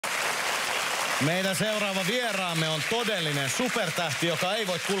Meidän seuraava vieraamme on todellinen supertähti, joka ei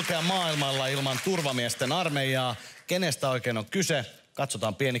voi kulkea maailmalla ilman turvamiesten armeijaa. Kenestä oikein on kyse?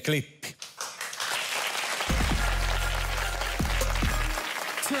 Katsotaan pieni klippi.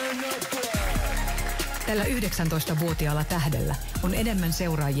 Tällä 19-vuotiaalla tähdellä on enemmän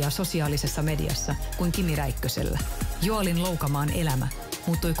seuraajia sosiaalisessa mediassa kuin Kimi Räikkösellä. Joalin Loukamaan elämä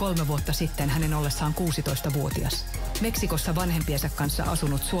muuttui 3 vuotta sitten hänen ollessaan 16-vuotias. Meksikossa vanhempiensa kanssa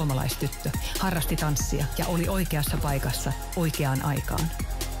asunut suomalaistyttö harrasti tanssia ja oli oikeassa paikassa oikeaan aikaan.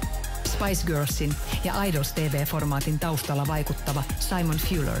 Spice Girlsin ja Idols TV-formaatin taustalla vaikuttava Simon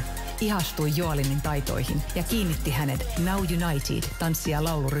Fuller ihastui Joalinin taitoihin ja kiinnitti hänet NowUnited tanssi- ja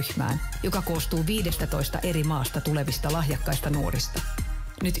lauluryhmään, joka koostuu 15 eri maasta tulevista lahjakkaista nuorista.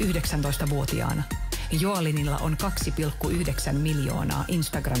 Nyt 19-vuotiaana Joalinilla on 2,9 miljoonaa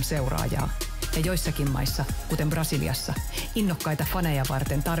Instagram-seuraajaa. Ja joissakin maissa, kuten Brasiliassa, innokkaita faneja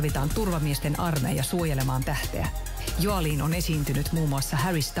varten tarvitaan turvamiesten armeija suojelemaan tähteä. Joalin on esiintynyt muun muassa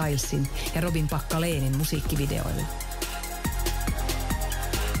Harry Stylesin ja Robin Pacalenin musiikkivideoilla.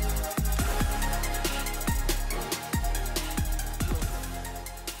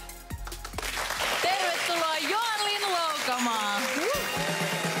 Tervetuloa Joalin Loukamaa!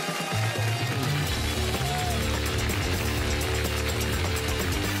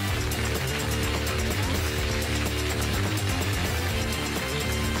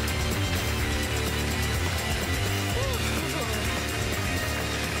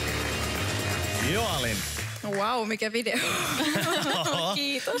 Joalin. Wow, mikä video.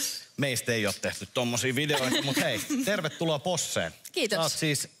 Kiitos. Meistä ei ole tehty tommosia videoita, mutta hei, tervetuloa Posseen. Kiitos. Sä oot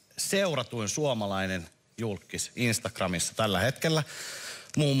siis seuratuin suomalainen julkis Instagramissa tällä hetkellä.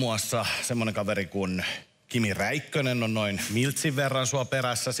 Muun muassa semmonen kaveri kuin Kimi Räikkönen on noin miltsin verran sua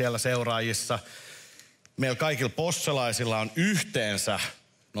perässä siellä seuraajissa. Meillä kaikilla posselaisilla on yhteensä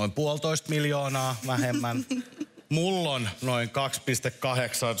noin 1,5 miljoonaa vähemmän. Mulla on noin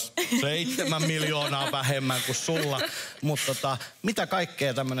 2,87 miljoonaa vähemmän kuin sulla. Mutta mitä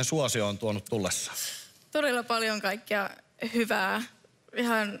kaikkea tämmönen suosio on tuonut tullessa? Todella paljon kaikkea hyvää.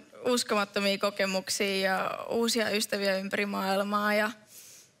 Ihan uskomattomia kokemuksia ja uusia ystäviä ympäri maailmaa ja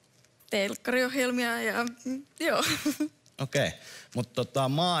telkkariohjelmia ja joo. Okei. Mutta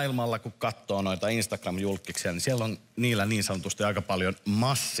maailmalla kun katsoo noita Instagram-julkkiksia, niin siellä on niillä niin sanotusti aika paljon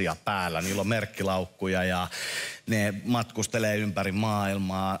massia päällä. Niillä on merkkilaukkuja ja ne matkustelee ympäri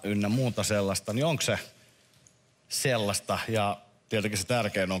maailmaa ynnä muuta sellaista. Niin onko se sellaista? Ja tietenkin se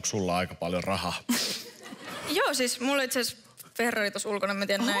tärkein, onko sulla aika paljon rahaa? Joo, siis mulla itse asiassa Ferrari tuossa ulkona. Mä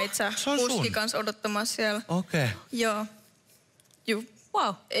tiedän, näit sä kuski kanssa odottamassa siellä. Okei. Joo. Juu.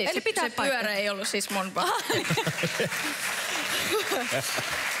 Wow. Ei, eli pitää se pyörä ei ollut siis mun vaan.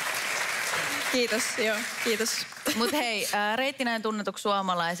 Kiitos, joo, kiitos. Mut hei, reitti näin tunnetuksi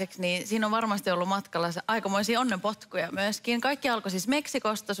suomalaiseksi, niin siinä on varmasti ollut matkalla aikamoisia onnenpotkuja myöskin. Kaikki alkoi siis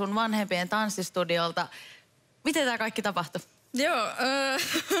Meksikosta, sun vanhempien tanssistudiolta. Miten tämä kaikki tapahtui? Joo,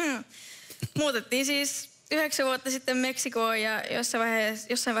 muutettiin siis 9 vuotta sitten Meksikoon ja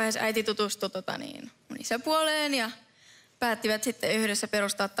jossain vaiheessa äiti tutustui mun isäpuoleen ja päättivät sitten yhdessä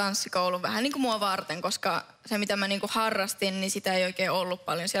perustaa tanssikoulun vähän niin kuin mua varten, koska se mitä mä niin kuin harrastin, niin sitä ei oikein ollut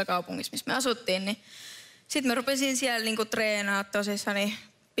paljon siellä kaupungissa, missä me asuttiin. Niin sitten mä rupesin siellä niin kuin treenaa tosissani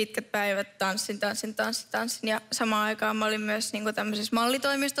pitkät päivät, tanssin. Ja samaan aikaan mä olin myös niin kuin tämmöisessä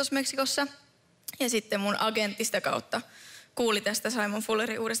mallitoimistossa Meksikossa. Ja sitten mun agentista kautta kuuli tästä Simon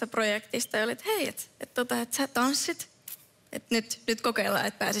Fullerin uudesta projektista ja oli, että hei, että sä tanssit. Että nyt kokeillaan,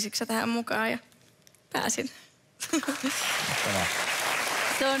 että pääsisikö sä tähän mukaan ja pääsin.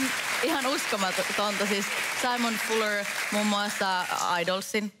 Se on ihan uskomatonta. Siis Simon Fuller, muun muassa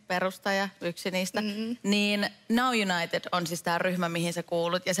Idolsin perustaja, yksi niistä. Niin NowUnited on siis tämä ryhmä, mihin sä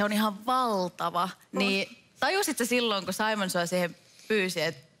kuulut. Ja se on ihan valtava. Niin tajusit sä silloin, kun Simon sua siihen pyysi,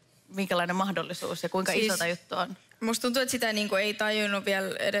 että minkälainen mahdollisuus ja kuinka iso tämä juttu on? Musta tuntuu, että sitä niinku ei tajunnut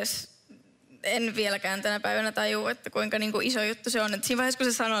vielä edes, en vieläkään tänä päivänä tajuu, että kuinka niinku iso juttu se on. Et siinä vaiheessa,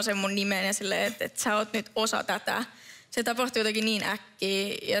 kun se sanoo sen mun nimen ja silleen, että sä oot nyt osa tätä, se tapahtui jotenkin niin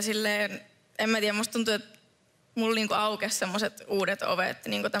äkkiä ja silleen, en mä tiedä, musta tuntuu, että mulla niinku aukesi semmoset uudet ovet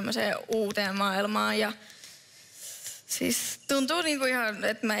niinku tämmöiseen uuteen maailmaan ja siis tuntuu niinku ihan,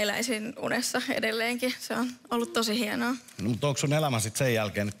 että mä eläisin unessa edelleenkin. Se on ollut tosi hienoa. No, mutta onko sun elämä sitten sen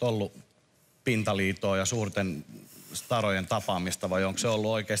jälkeen nyt ollut pintaliitoa ja suurten starojen tapaamista vai onko se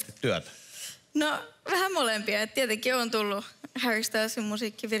ollut oikeasti työtä? No vähän molempia. Et tietenkin on tullut Harry Stylesin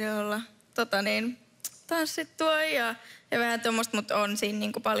musiikkivideolla tanssittua ja vähän tuommoista, mutta on siinä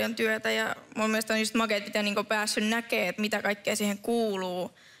niinku paljon työtä. Ja mun mielestä on just makea, että mitä niinku päässyt näkemään, että mitä kaikkea siihen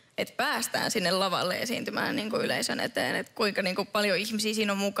kuuluu. että päästään sinne lavalle esiintymään niin kuin yleisön eteen. Että kuinka niin kuin paljon ihmisiä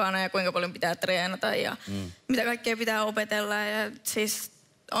siinä on mukana ja kuinka paljon pitää treenata ja mitä kaikkea pitää opetella. Ja siis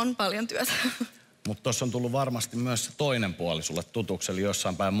on paljon työtä. Mutta tuossa on tullut varmasti myös se toinen puoli sulle tutuksi, eli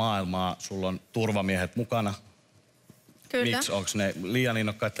jossain päin maailmaa sulla on turvamiehet mukana. Kyllä. Miksi? Onko ne liian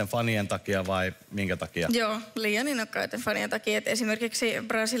innokkaiden fanien takia vai minkä takia? Joo, liian innokkaiden fanien takia. Et esimerkiksi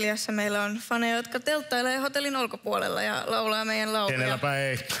Brasiliassa meillä on faneja, jotka telttailee hotellin ulkopuolella ja laulaa meidän lauluja. Kenelläpä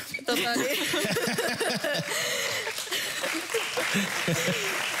ei.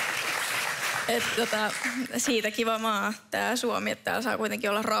 Niin. Siitä kiva maa, tää Suomi, että täällä saa kuitenkin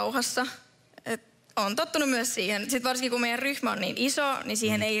olla rauhassa. On tottunut myös siihen. Sitten varsinkin kun meidän ryhmä on niin iso, niin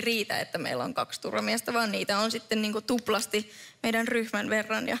siihen ei riitä, että meillä on 2 turvamiestä, vaan niitä on sitten niin kuin tuplasti meidän ryhmän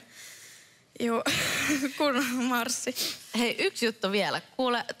verran. Ja joo, kun marssi. Hei, yksi juttu vielä.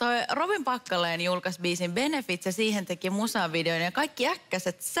 Kuule, toi Robin Packalén julkaisi biisin Benefits ja siihen teki musavideon ja kaikki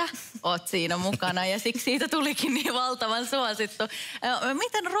äkkäset sä oot siinä mukana ja siksi siitä tulikin niin valtavan suosittu.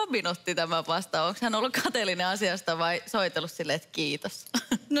 Miten Robin otti tämän vastaan? Onko hän ollut kateellinen asiasta vai soitellut silleen, että kiitos?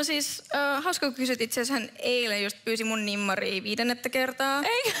 No siis, hauska kun kysyt, itse asiassa hän eilen just pyysi mun nimmaria 5. kertaa.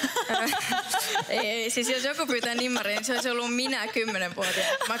 Ei? Ei, siis jos joku pyytää nimmaria, niin se olisi ollut minä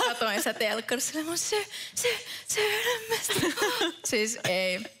 10-vuotiaana. Mä katsoin sitä telkkarissa, se siis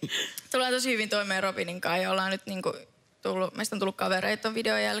ei. Tullaan tosi hyvin toimeen Robinin kanssa ja ollaan nyt niinku meistä on tullut kavereita ton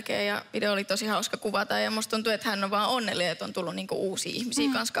videon jälkeen ja video oli tosi hauska kuvata ja musta tuntuu, että hän on vaan onnellinen, että on tullut niinku uusia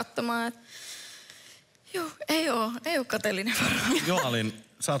ihmisiä kanssa katsomaan. Joo, ei oo kateellinen varmaan. Joalin,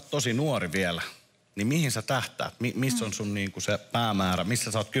 sä oot tosi nuori vielä. Niin mihin sä tähtäät? Missä on sun niinku se päämäärä?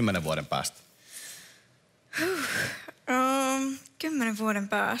 Missä sä oot 10 vuoden päästä? 10 vuoden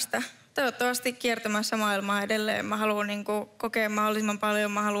päästä. Toivottavasti kiertämässä maailmaa edelleen. Mä haluan niinku kokea mahdollisimman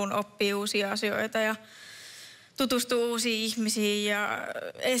paljon. Mä haluan oppia uusia asioita ja tutustua uusiin ihmisiin ja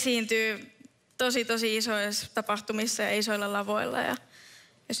esiintyä tosi isoissa tapahtumissa ja isoilla lavoilla. Ja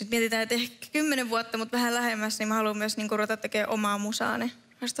jos nyt mietitään, että ehkä 10 vuotta, mutta vähän lähemmäs, niin mä haluan myös niinku ruveta tekemään omaa musaani.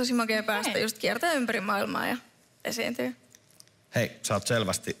 Olisi tosi makea päästä just kiertää ympäri maailmaa ja esiintyä. Hei, sä oot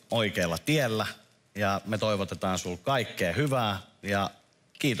selvästi oikealla tiellä ja me toivotetaan sulle kaikkea hyvää ja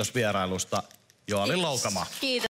kiitos vierailusta, Joalin Loukamaa. Kiitos.